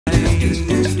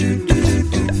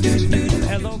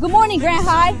morning, Grand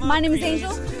High. My name is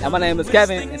Angel. And my name is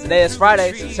Kevin, and today is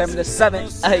Friday, September the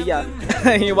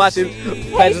 7th. You're watching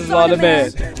Faces on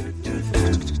Demand.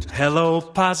 Hello,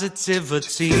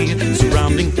 positivity,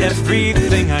 surrounding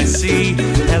everything I see.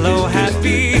 Hello,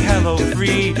 happy, hello,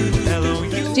 free, hello,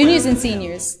 you. Juniors and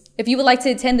seniors, if you would like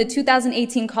to attend the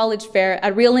 2018 College Fair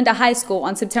at Rio Linda High School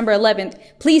on September 11th,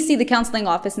 please see the counseling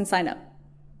office and sign up.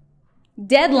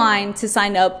 Deadline to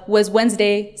sign up was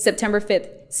Wednesday, September 5th.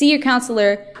 See your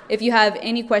counselor if you have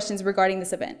any questions regarding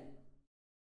this event.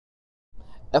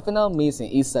 FNL meets in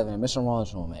East 7 Mission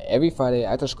Ron's Room every Friday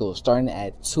after school starting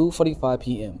at 2:45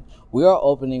 p.m. We are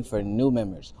opening for new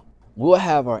members. We will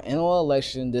have our annual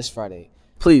election this Friday.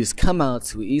 Please come out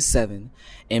to East 7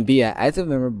 and be an active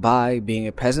member by being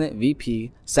a president,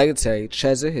 VP, secretary,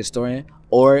 treasurer, historian,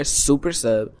 or super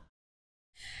sub.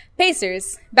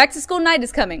 Pacers, back to school night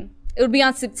is coming. It will be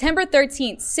on September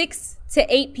 13th, 6 to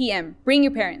 8 p.m. Bring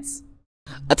your parents.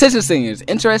 Attention seniors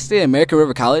interested in American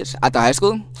River College after high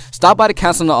school, stop by the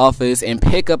counseling office and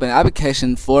pick up an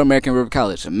application for American River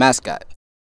College mascot.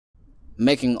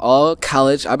 Making all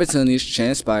college opportunities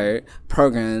transpire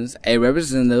programs, a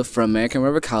representative from American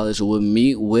River College will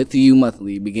meet with you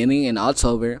monthly beginning in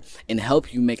October and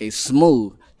help you make a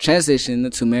smooth transition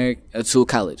to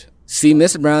college. See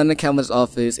Ms. Brown in the counselor's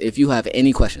office if you have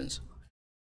any questions.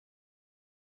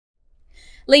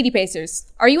 Lady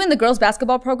Pacers, are you in the girls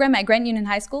basketball program at Grant Union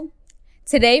High School?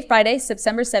 Today, Friday,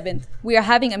 September 7th, we are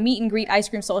having a meet and greet ice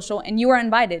cream social and you are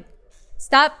invited.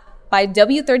 Stop by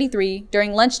W33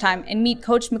 during lunchtime and meet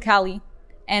Coach McCallie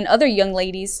and other young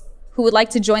ladies who would like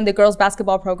to join the girls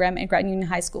basketball program at Grant Union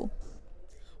High School.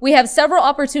 We have several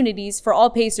opportunities for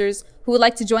all Pacers who would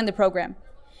like to join the program.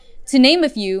 To name a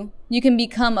few, you can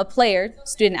become a player,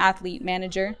 student athlete,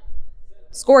 manager,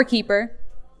 scorekeeper,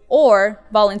 or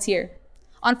volunteer.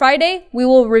 On Friday, we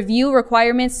will review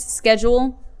requirements,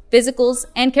 schedule, physicals,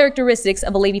 and characteristics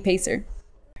of a Lady Pacer.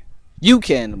 You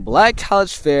can. Black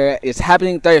College Fair is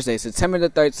happening Thursday, September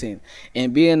the 13th,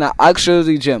 and be in the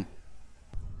auxiliary gym.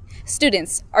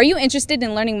 Students, are you interested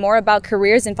in learning more about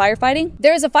careers in firefighting?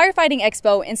 There is a firefighting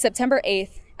expo in September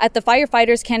 8th at the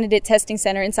Firefighters Candidate Testing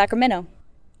Center in Sacramento.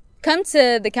 Come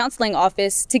to the counseling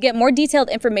office to get more detailed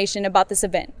information about this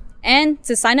event and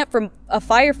to sign up for a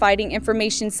firefighting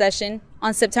information session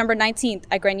on September 19th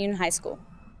at Grant Union High School.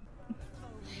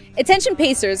 Attention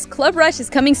Pacers, Club Rush is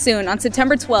coming soon on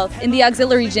September 12th in the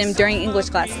auxiliary gym during English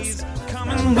classes.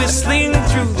 Coming whistling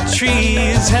through the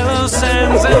trees. Hello,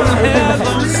 sands and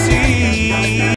hello, sea.